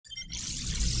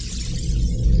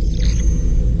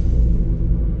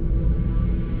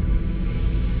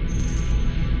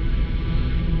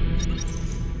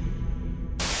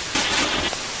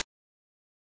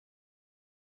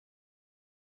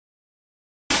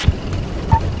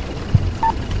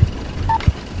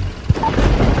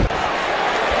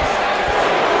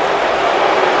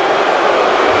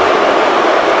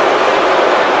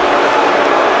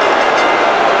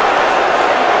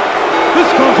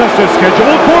is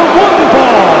scheduled for one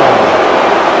fall.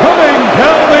 Coming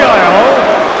down the aisle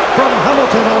from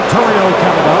Hamilton, Ontario,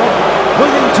 Canada,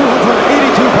 weighing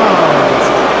 282 pounds,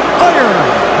 Iron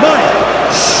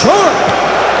Mike Sharpe.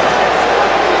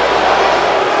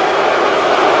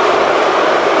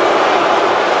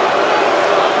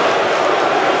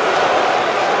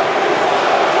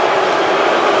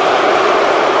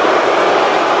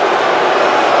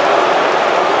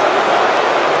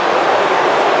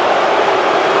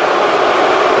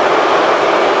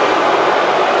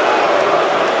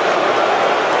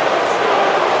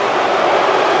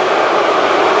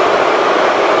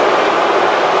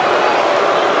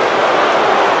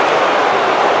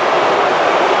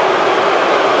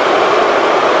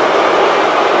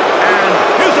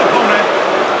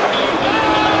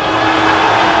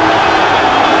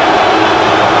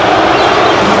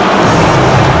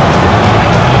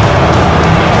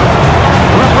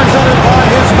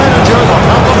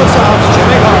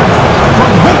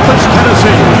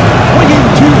 Weighing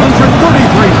 233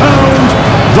 pounds,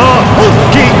 the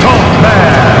Honky Tonk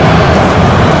Man.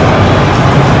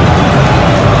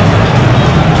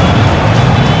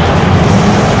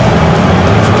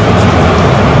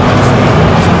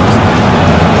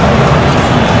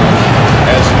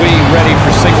 As we ready for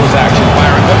singles action,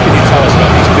 Byron, what can you tell us about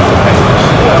these two competitors?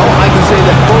 Well, I can say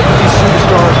that both of these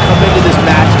superstars come into this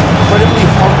match incredibly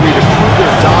hungry to prove their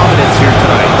dominance here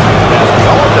tonight. As we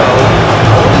all know,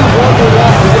 only one will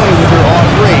walk away with their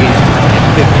arms raised in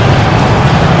victory.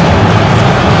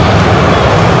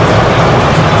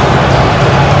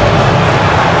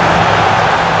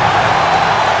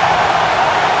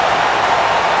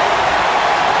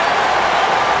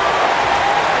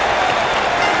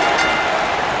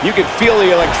 You can feel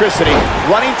the electricity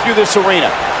running through this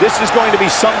arena. This is going to be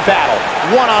some battle,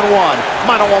 one-on-one,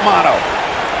 mano-a-mano.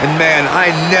 And man,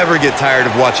 I never get tired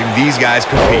of watching these guys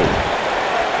compete.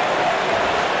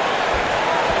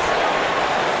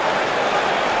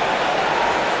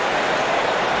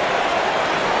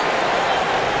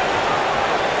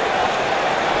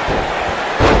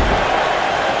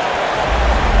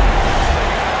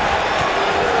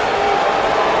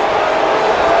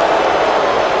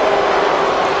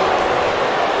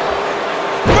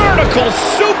 Vertical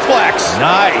suplex.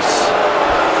 Nice.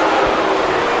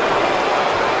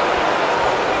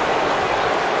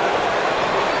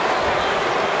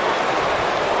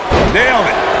 Nailed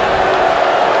it.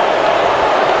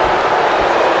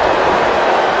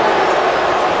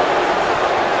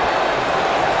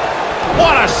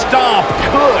 What a stomp.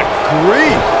 Good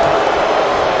grief.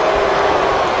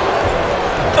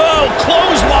 Oh,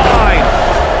 clothesline.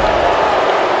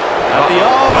 At the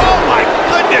oh my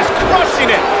goodness, crushing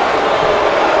it.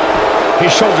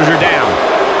 His shoulders are down.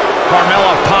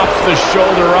 Carmella pops the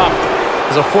shoulder up.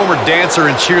 As a former dancer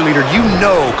and cheerleader, you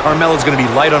know Carmella's going to be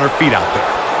light on her feet out there.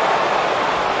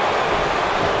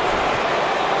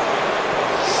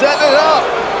 Setting it up.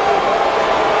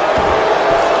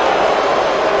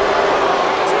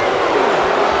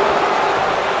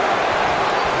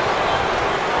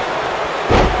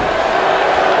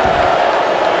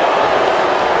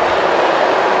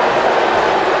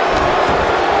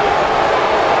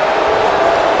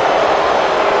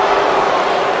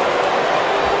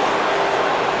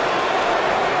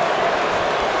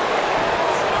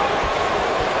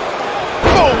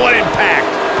 Oh, what impact.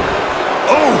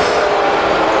 Oof.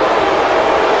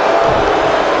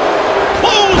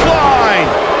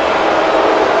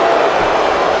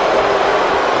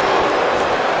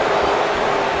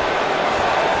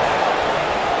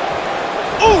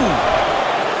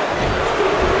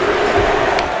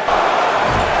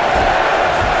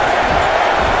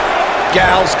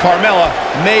 Gals, Carmella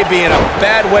may be in a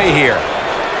bad way here,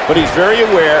 but he's very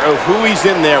aware of who he's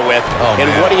in there with and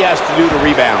what he has to do to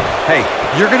rebound. Hey,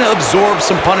 you're going to absorb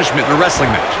some punishment in a wrestling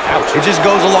match. Ouch. It just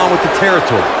goes along with the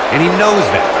territory, and he knows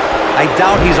that. I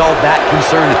doubt he's all that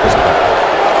concerned at this point.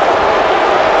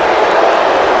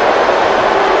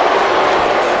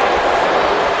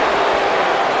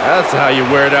 That's how you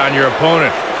wear down your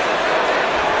opponent.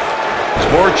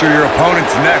 Torture your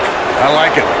opponent's neck. I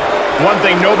like it. One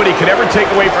thing nobody could ever take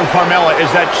away from Carmella is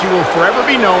that she will forever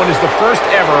be known as the first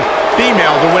ever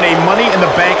female to win a Money in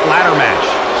the Bank ladder match.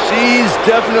 She's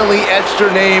definitely etched her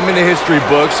name in the history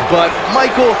books, but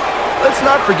Michael, let's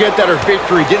not forget that her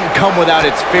victory didn't come without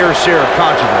its fair share of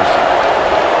controversy.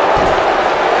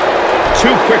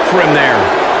 Too quick for him there.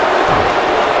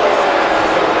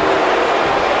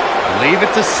 Leave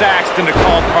it to Saxton to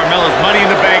call Carmella's Money in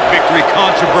the Bank victory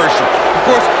controversial. Of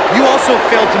course, you also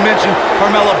failed to mention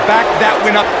Carmella backed that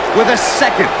win up with a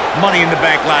second Money in the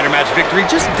Bank ladder match victory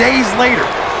just days later.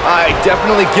 I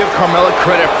definitely give Carmella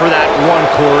credit for that one,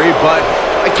 Corey, but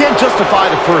I can't justify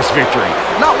the first victory.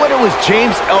 Not when it was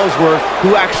James Ellsworth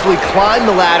who actually climbed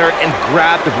the ladder and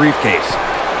grabbed the briefcase.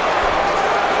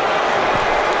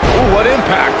 Ooh, what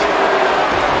impact!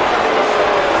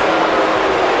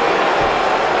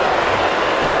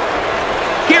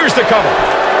 Here's the cover.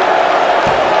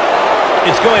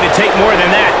 It's going to take more than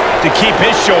that to keep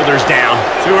his shoulders down.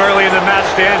 Too early in the match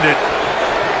to end it.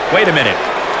 Wait a minute.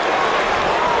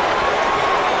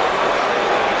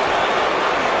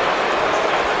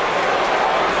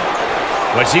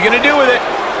 What's he going to do with it?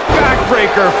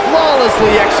 Backbreaker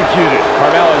flawlessly executed.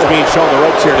 Carmella is being shown the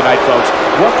ropes here tonight, folks.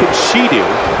 What can she do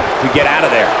to get out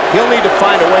of there? He'll need to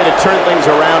find a way to turn things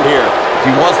around here. If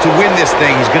he wants to win this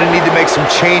thing, he's going to need to make some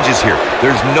changes here.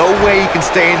 There's no way he can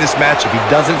stay in this match if he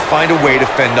doesn't find a way to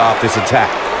fend off this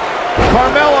attack.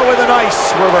 Carmella with a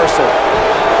nice reversal.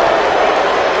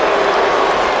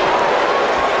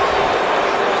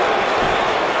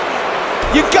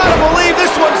 You gotta believe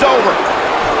this one's over.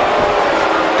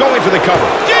 Going for the cover.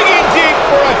 Digging deep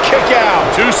for a kick out.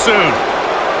 Too soon.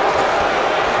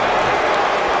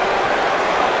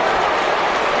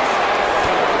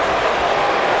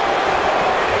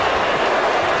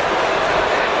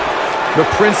 The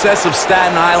Princess of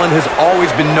Staten Island has always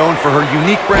been known for her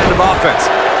unique brand of offense,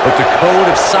 but the code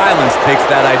of silence takes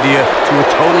that idea to a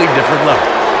totally different level.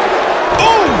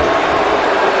 Boom!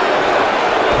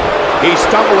 He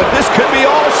stumbled, and this could be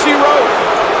all she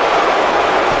wrote.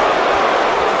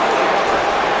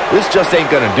 This just ain't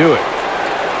gonna do it.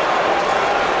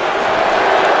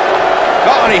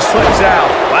 Oh, and he slips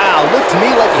out. Wow, looked to me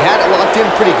like he had it locked in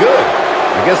pretty good.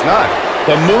 I guess not.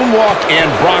 The moonwalk and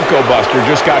Bronco Buster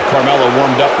just got Carmella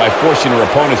warmed up by forcing her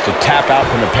opponents to tap out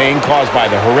from the pain caused by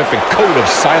the horrific code of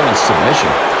silence submission.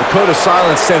 The code of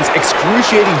silence sends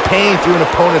excruciating pain through an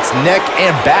opponent's neck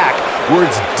and back, where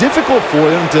it's difficult for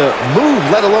them to move,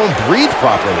 let alone breathe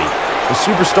properly. The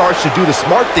superstar should do the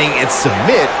smart thing and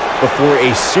submit before a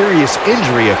serious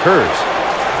injury occurs.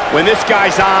 When this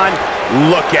guy's on,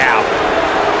 look out.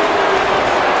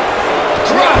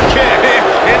 Drop kick.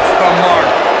 Hits the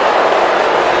mark.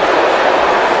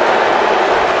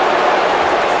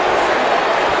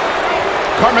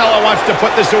 Carmella wants to put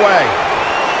this away.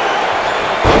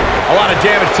 A lot of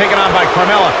damage taken on by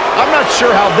Carmella. I'm not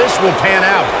sure how this will pan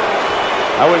out.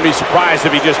 I wouldn't be surprised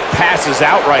if he just passes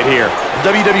out right here.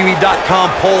 WWE.com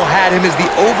poll had him as the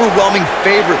overwhelming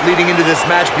favorite leading into this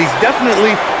match, but he's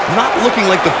definitely not looking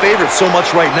like the favorite so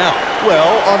much right now. Well,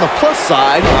 on the plus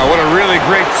side, What a really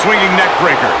great swinging neck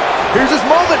breaker. here's his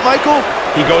moment, Michael.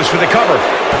 He goes for the cover.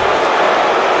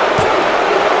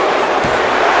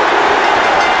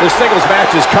 This singles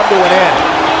match has come to an end.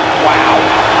 Wow.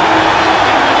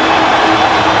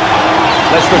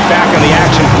 Let's look back on the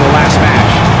action from the last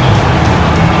match.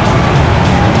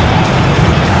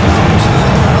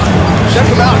 Check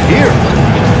him out here.